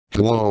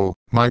Hello,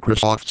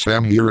 Microsoft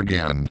Sam here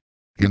again.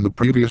 In the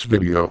previous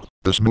video,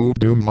 the Smooth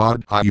DooM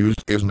mod I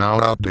used is now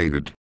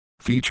outdated.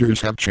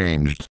 Features have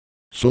changed.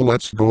 So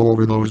let's go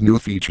over those new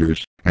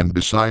features, and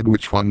decide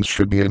which ones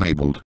should be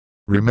enabled.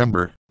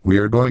 Remember, we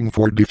are going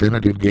for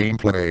definitive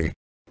gameplay.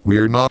 We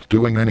are not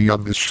doing any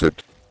of this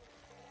shit.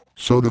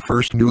 So the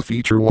first new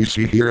feature we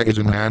see here is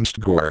Enhanced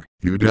Gore.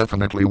 You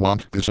definitely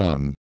want this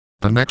on.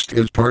 The next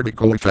is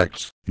Particle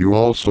Effects. You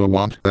also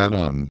want that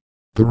on.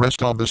 The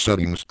rest of the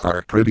settings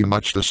are pretty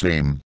much the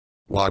same.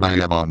 What I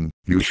have on,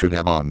 you should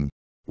have on.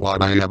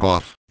 What I have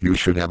off, you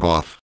should have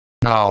off.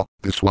 Now,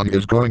 this one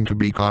is going to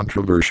be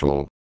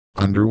controversial.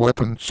 Under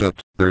Weapon Set,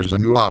 there's a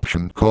new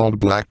option called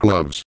Black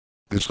Gloves.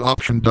 This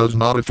option does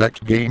not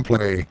affect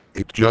gameplay,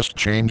 it just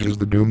changes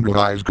the DooM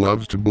guy's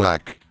gloves to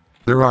black.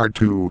 There are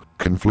two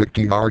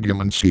conflicting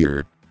arguments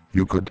here.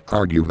 You could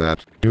argue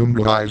that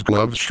DooM guy's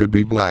gloves should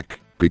be black,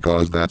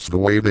 because that's the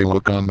way they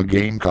look on the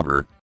game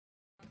cover.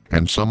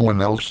 And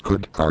someone else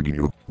could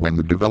argue, when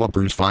the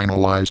developers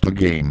finalized the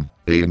game,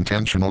 they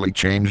intentionally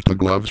changed the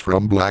gloves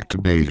from black to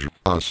beige.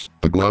 Thus,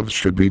 the gloves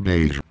should be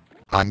beige.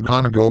 I'm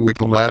gonna go with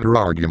the latter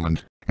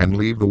argument, and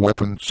leave the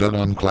weapon set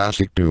on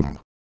Classic DooM.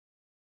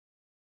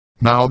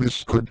 Now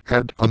this could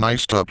add a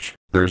nice touch.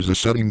 There's a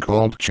setting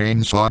called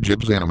Chainsaw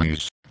Jibs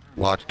Enemies.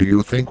 What do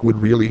you think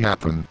would really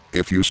happen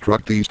if you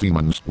struck these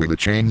demons with a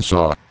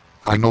chainsaw?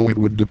 I know it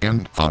would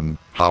depend on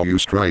how you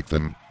strike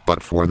them.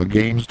 But for the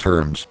game's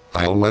terms,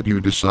 I'll let you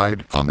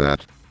decide on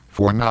that.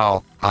 For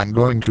now, I'm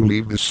going to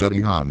leave this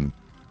setting on.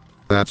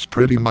 That's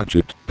pretty much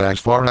it, as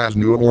far as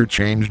new or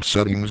changed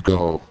settings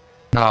go.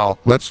 Now,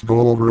 let's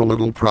go over a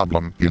little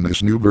problem in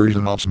this new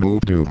version of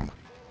Smooth DooM.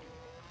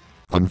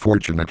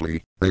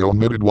 Unfortunately, they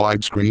omitted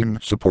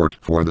widescreen support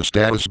for the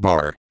status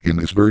bar in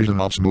this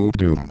version of Smooth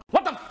DooM.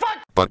 What the fuck?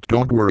 But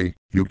don't worry,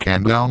 you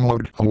can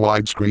download a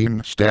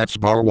widescreen stats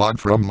bar WOD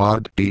from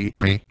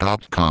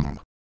moddp.com.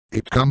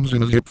 It comes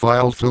in a zip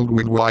file filled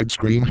with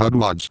widescreen HUD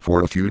WODs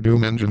for a few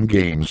DooM Engine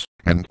games,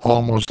 and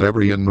almost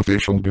every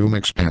unofficial DooM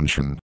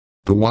expansion.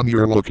 The one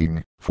you're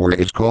looking for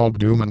is called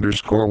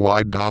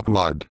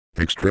doom_wide.wod.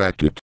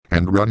 Extract it,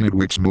 and run it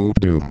with Smooth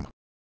DooM.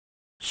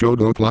 So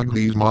go plug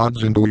these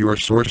mods into your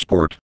source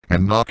port,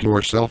 and knock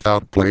yourself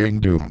out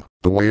playing DooM,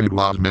 the way it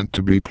was meant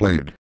to be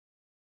played.